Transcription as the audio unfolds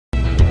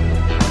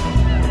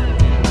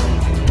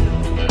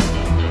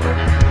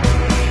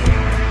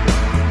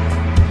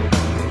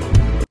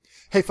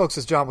Hey folks,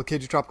 it's John with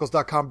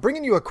KGTropicals.com,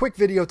 bringing you a quick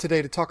video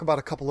today to talk about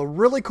a couple of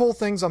really cool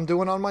things I'm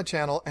doing on my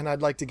channel and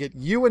I'd like to get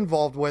you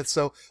involved with.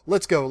 So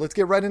let's go. Let's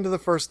get right into the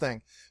first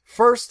thing.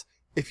 First,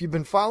 if you've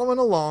been following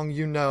along,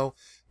 you know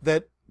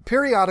that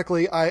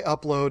periodically I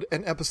upload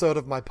an episode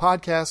of my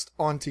podcast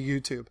onto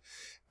YouTube.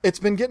 It's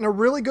been getting a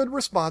really good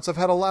response. I've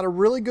had a lot of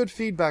really good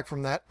feedback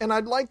from that, and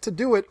I'd like to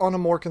do it on a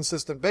more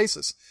consistent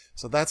basis.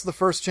 So that's the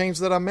first change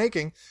that I'm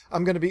making.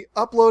 I'm going to be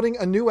uploading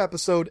a new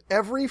episode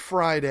every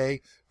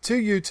Friday to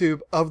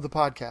YouTube of the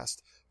podcast.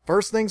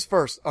 First things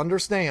first,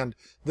 understand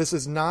this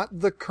is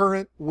not the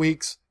current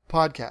week's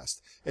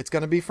podcast. It's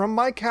going to be from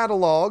my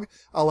catalog.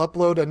 I'll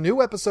upload a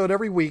new episode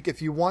every week.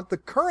 If you want the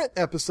current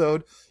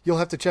episode, you'll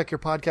have to check your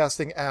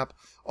podcasting app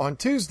on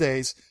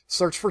Tuesdays,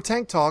 search for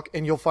Tank Talk,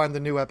 and you'll find the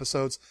new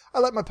episodes. I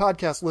let my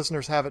podcast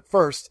listeners have it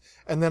first,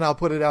 and then I'll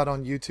put it out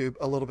on YouTube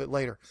a little bit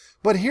later.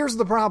 But here's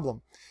the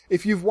problem.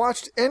 If you've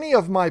watched any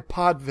of my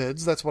pod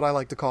vids, that's what I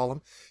like to call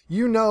them,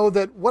 you know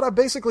that what I've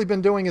basically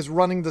been doing is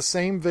running the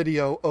same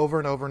video over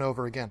and over and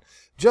over again,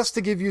 just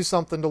to give you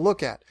something to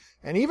look at.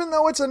 And even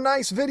though it's a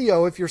nice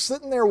video, if you're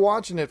sitting there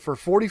watching it for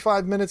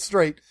 45 minutes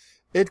straight,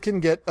 it can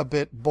get a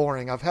bit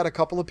boring. I've had a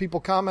couple of people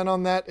comment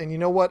on that, and you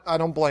know what? I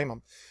don't blame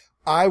them.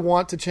 I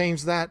want to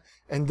change that,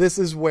 and this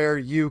is where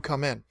you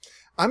come in.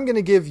 I'm going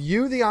to give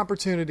you the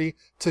opportunity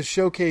to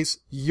showcase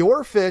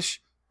your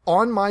fish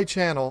on my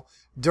channel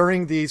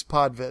during these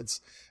pod vids.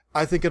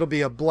 I think it'll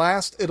be a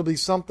blast. It'll be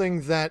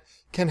something that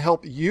can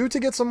help you to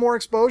get some more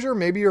exposure.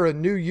 Maybe you're a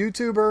new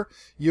YouTuber,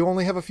 you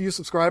only have a few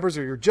subscribers,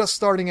 or you're just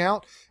starting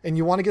out and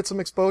you want to get some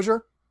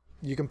exposure.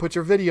 You can put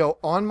your video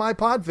on my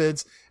pod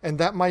vids, and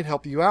that might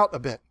help you out a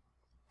bit.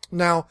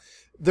 Now,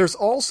 there's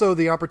also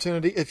the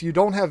opportunity, if you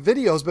don't have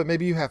videos, but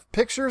maybe you have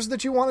pictures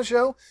that you want to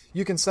show,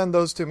 you can send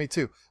those to me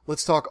too.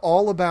 Let's talk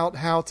all about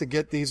how to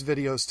get these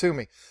videos to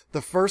me.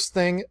 The first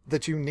thing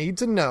that you need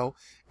to know,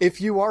 if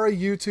you are a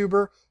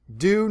YouTuber,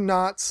 do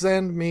not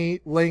send me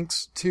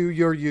links to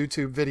your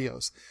YouTube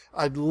videos.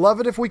 I'd love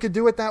it if we could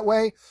do it that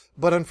way,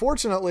 but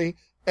unfortunately,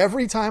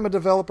 every time a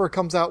developer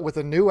comes out with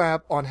a new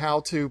app on how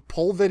to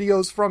pull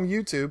videos from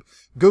YouTube,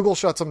 Google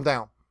shuts them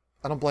down.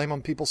 I don't blame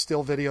them. People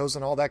steal videos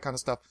and all that kind of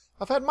stuff.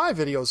 I've had my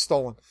videos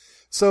stolen.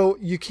 So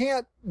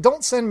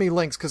don't send me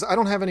links because I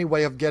don't have any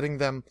way of getting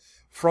them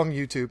from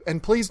YouTube.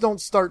 And please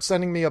don't start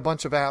sending me a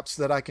bunch of apps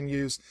that I can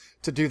use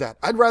to do that.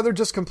 I'd rather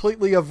just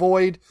completely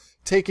avoid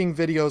taking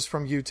videos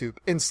from YouTube.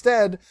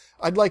 Instead,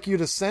 I'd like you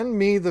to send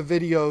me the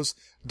videos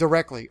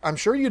directly. I'm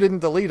sure you didn't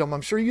delete them.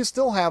 I'm sure you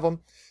still have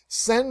them.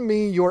 Send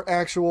me your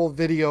actual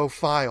video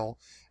file,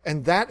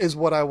 and that is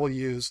what I will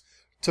use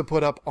to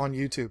put up on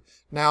YouTube.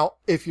 Now,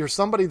 if you're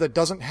somebody that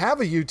doesn't have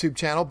a YouTube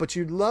channel, but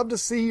you'd love to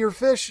see your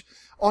fish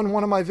on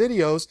one of my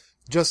videos,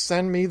 just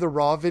send me the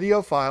raw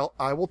video file.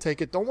 I will take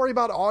it. Don't worry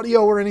about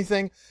audio or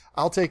anything.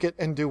 I'll take it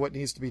and do what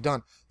needs to be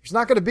done. There's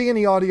not going to be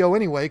any audio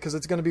anyway because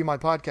it's going to be my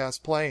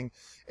podcast playing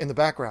in the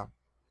background.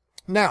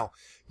 Now,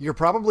 you're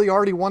probably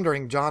already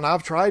wondering, John,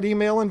 I've tried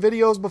emailing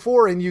videos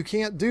before and you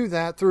can't do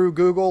that through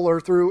Google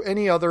or through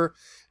any other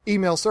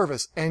email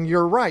service. And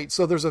you're right.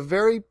 So there's a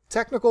very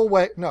technical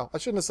way. No, I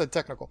shouldn't have said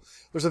technical.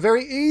 There's a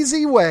very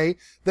easy way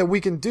that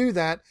we can do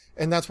that.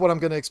 And that's what I'm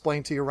going to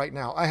explain to you right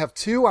now. I have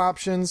two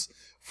options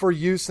for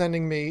you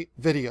sending me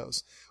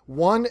videos.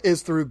 One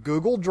is through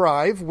Google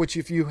Drive, which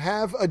if you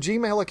have a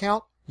Gmail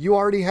account, you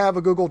already have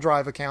a Google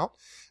Drive account.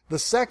 The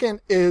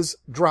second is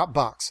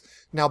Dropbox.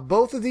 Now,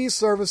 both of these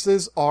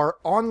services are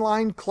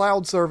online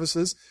cloud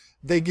services.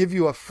 They give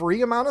you a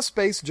free amount of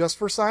space just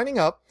for signing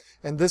up.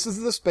 And this is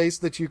the space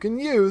that you can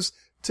use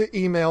to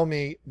email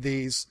me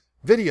these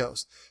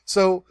videos.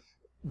 So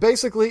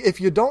basically, if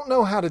you don't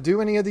know how to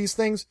do any of these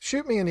things,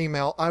 shoot me an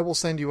email. I will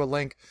send you a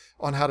link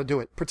on how to do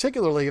it,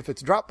 particularly if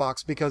it's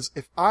Dropbox, because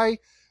if I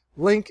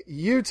link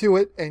you to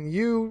it and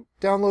you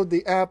download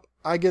the app,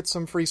 I get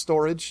some free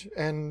storage,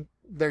 and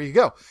there you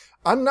go.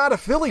 I'm not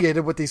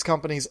affiliated with these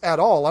companies at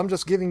all. I'm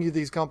just giving you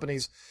these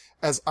companies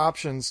as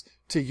options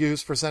to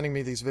use for sending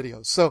me these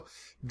videos. So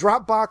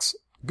Dropbox,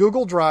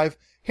 Google Drive.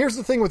 Here's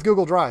the thing with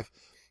Google Drive.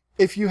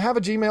 If you have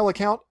a Gmail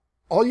account,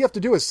 all you have to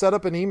do is set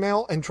up an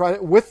email and try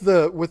it with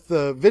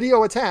the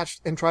video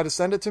attached and try to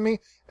send it to me,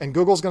 and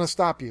Google's going to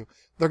stop you.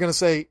 They're going to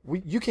say,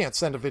 you can't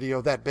send a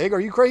video that big.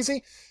 Are you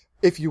crazy?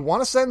 If you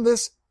want to send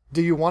this,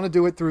 do you want to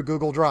do it through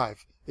Google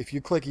Drive? If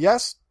you click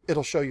yes,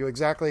 it'll show you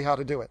exactly how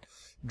to do it.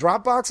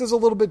 Dropbox is a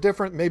little bit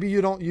different. Maybe you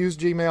don't use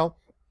Gmail.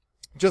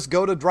 Just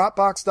go to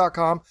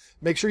Dropbox.com.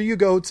 Make sure you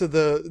go to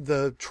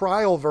the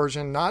trial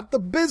version, not the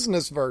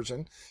business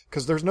version,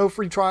 because there's no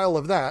free trial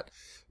of that.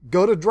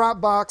 Go to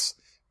Dropbox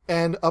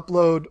and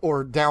download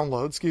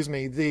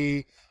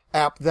the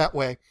app that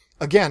way.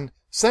 Again,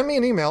 send me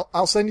an email.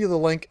 I'll send you the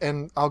link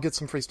and I'll get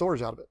some free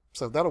storage out of it.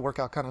 So that'll work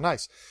out kind of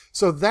nice.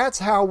 So that's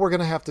how we're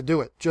going to have to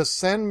do it. Just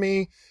send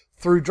me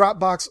through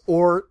Dropbox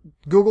or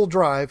Google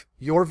Drive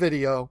your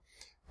video,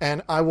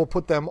 and I will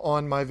put them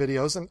on my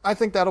videos, and I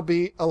think that'll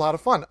be a lot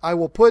of fun. I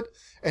will put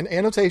an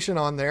annotation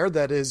on there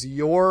that is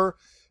your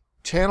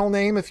channel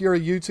name if you're a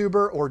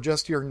YouTuber, or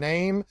just your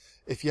name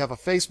if you have a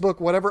Facebook,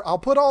 whatever. I'll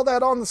put all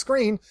that on the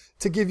screen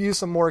to give you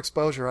some more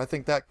exposure. I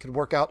think that could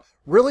work out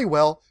really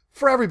well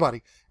for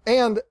everybody.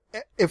 And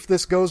if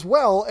this goes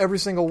well, every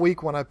single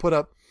week when I put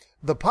up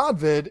the pod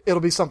vid, it'll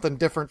be something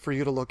different for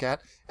you to look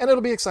at, and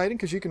it'll be exciting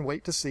because you can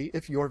wait to see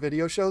if your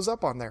video shows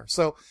up on there.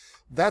 So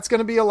that's going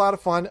to be a lot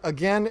of fun.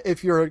 Again,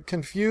 if you're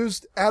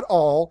confused at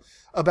all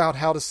about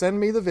how to send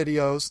me the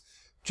videos,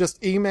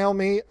 just email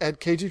me at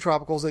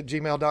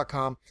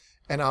kgtropicals@gmail.com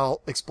and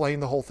I'll explain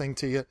the whole thing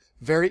to you.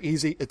 Very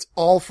easy. It's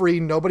all free.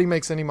 Nobody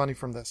makes any money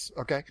from this.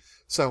 Okay.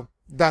 So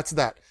that's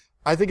that.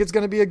 I think it's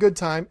going to be a good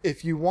time.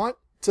 If you want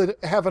to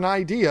have an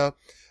idea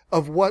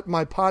of what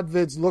my pod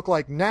vids look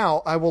like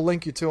now, I will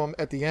link you to them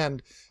at the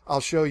end. I'll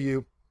show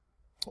you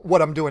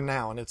what I'm doing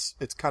now, and it's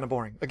kind of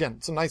boring. Again,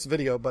 it's a nice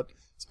video, but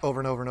it's over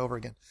and over and over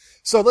again.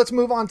 So let's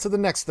move on to the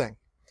next thing.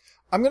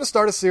 I'm going to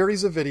start a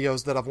series of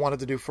videos that I've wanted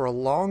to do for a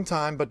long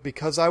time, but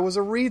because I was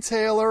a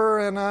retailer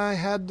and I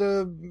had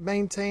to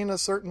maintain a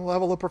certain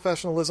level of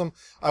professionalism,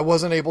 I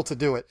wasn't able to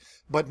do it.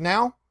 But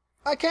now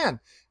I can,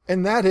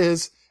 and that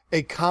is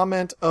a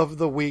comment of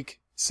the week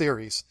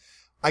series.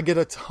 I get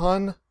a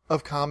ton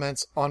of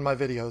comments on my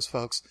videos,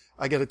 folks.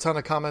 I get a ton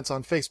of comments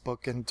on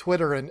Facebook and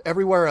Twitter and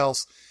everywhere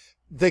else.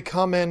 They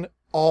come in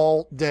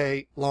all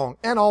day long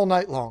and all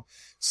night long.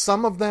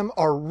 Some of them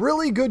are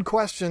really good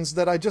questions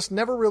that I just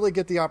never really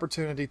get the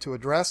opportunity to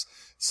address.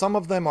 Some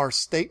of them are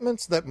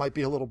statements that might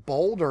be a little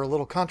bold or a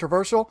little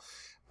controversial.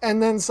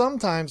 And then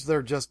sometimes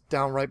they're just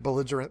downright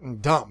belligerent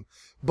and dumb.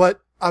 But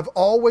I've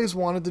always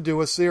wanted to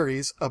do a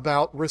series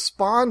about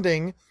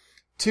responding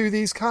to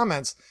these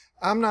comments.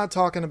 I'm not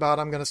talking about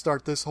I'm going to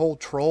start this whole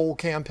troll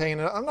campaign.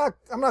 I'm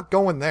not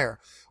going there.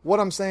 What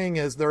I'm saying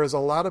is there is a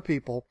lot of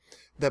people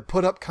that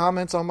put up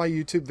comments on my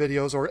YouTube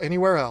videos or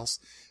anywhere else,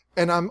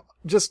 and I'm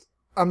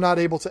not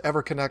able to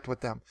ever connect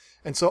with them.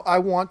 And so I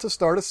want to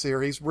start a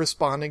series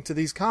responding to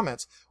these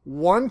comments.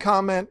 One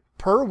comment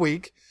per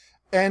week,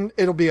 and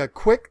it'll be a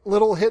quick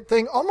little hit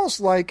thing,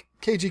 almost like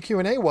KG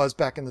Q&A was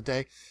back in the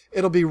day.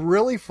 It'll be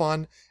really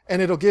fun,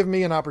 and it'll give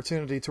me an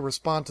opportunity to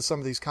respond to some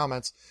of these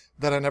comments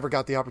that I never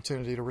got the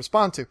opportunity to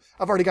respond to.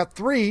 I've already got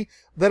 3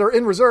 that are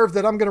in reserve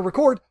that I'm going to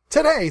record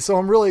today, so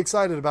I'm really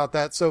excited about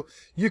that. So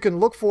you can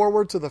look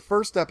forward to the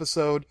first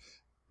episode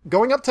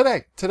going up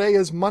today. Today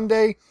is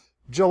Monday,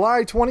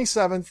 July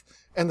 27th,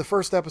 and the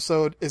first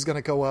episode is going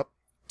to go up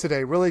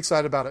today. Really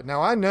excited about it.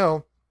 Now, I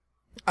know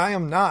I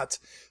am not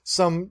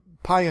some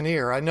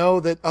pioneer. I know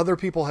that other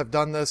people have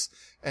done this,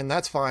 and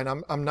that's fine.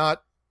 I'm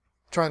not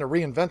trying to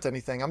reinvent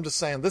anything. I'm just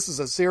saying this is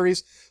a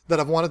series that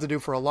I've wanted to do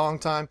for a long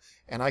time,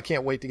 and I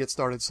can't wait to get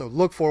started. So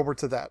look forward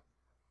to that.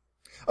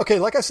 Okay,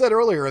 like I said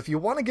earlier, if you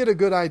want to get a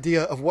good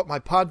idea of what my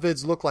pod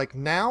vids look like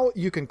now,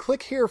 you can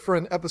click here for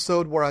an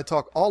episode where I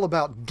talk all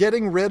about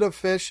getting rid of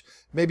fish.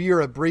 Maybe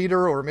you're a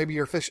breeder, or maybe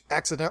your fish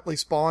accidentally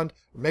spawned,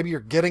 or maybe you're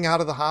getting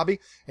out of the hobby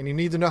and you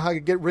need to know how to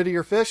get rid of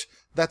your fish.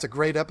 That's a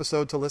great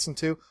episode to listen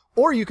to.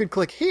 Or you can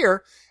click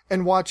here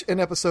and watch an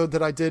episode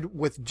that I did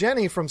with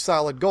Jenny from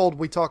Solid Gold.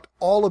 We talked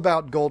all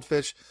about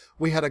goldfish.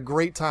 We had a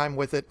great time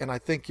with it, and I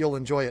think you'll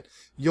enjoy it.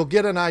 You'll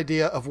get an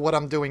idea of what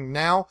I'm doing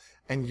now,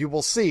 and you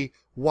will see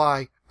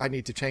why I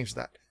need to change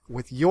that.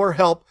 With your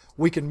help,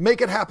 we can make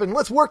it happen.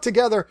 Let's work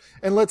together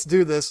and let's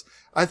do this.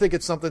 I think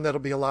it's something that'll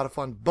be a lot of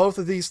fun. Both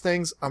of these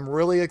things I'm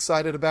really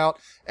excited about.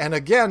 And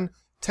again,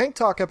 Tank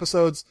Talk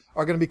episodes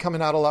are going to be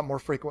coming out a lot more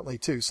frequently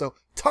too. So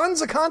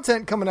tons of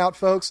content coming out,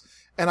 folks.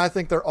 And I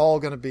think they're all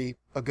going to be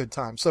a good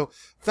time. So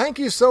thank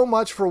you so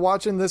much for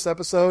watching this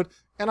episode,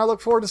 and I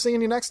look forward to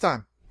seeing you next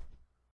time.